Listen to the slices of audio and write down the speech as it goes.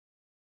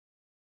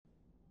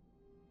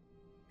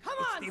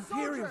The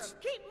Imperials!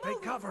 Keep moving!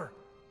 Take cover!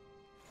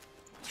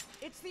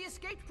 It's the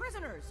escaped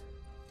prisoners!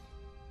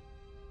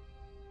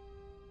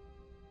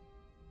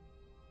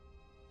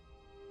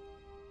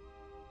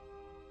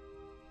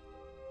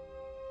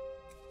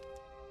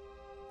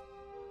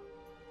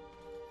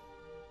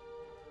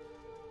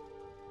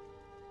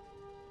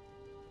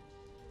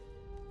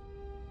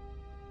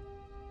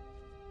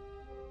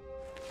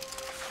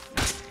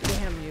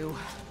 Damn you.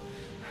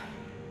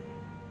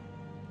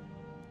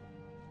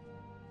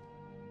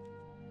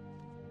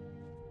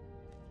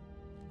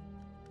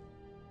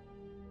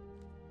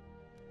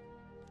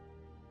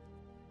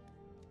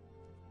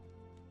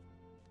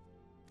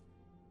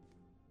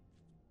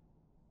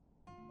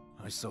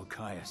 I saw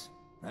Caius.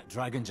 That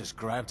dragon just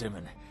grabbed him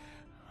and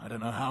I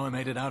don't know how I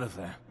made it out of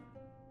there.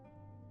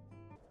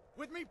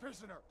 With me,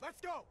 prisoner!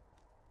 Let's go!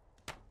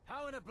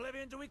 How in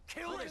oblivion do we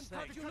kill this thing?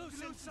 You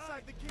loose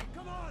inside the key!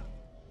 Come on!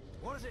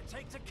 What does it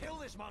take to kill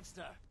this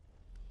monster?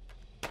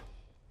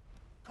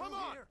 Come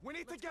on! We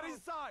need to get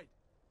inside!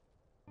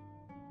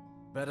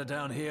 Better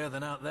down here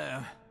than out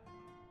there.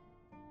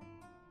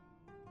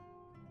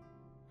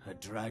 A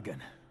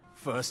dragon.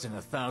 First in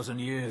 1,000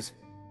 years.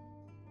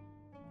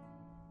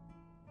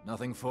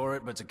 Nothing for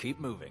it but to keep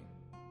moving.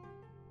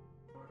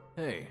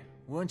 Hey,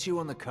 weren't you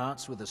on the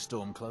carts with the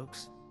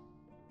Stormcloaks?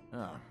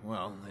 Ah,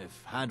 well,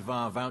 if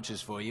Hadvar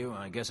vouches for you,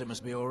 I guess it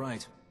must be all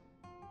right.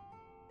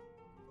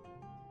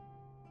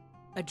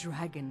 A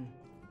dragon.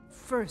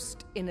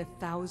 First in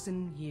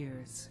 1,000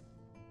 years.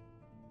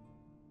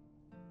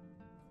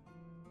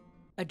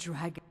 A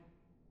dragon.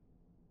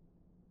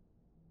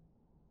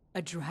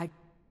 A dragon.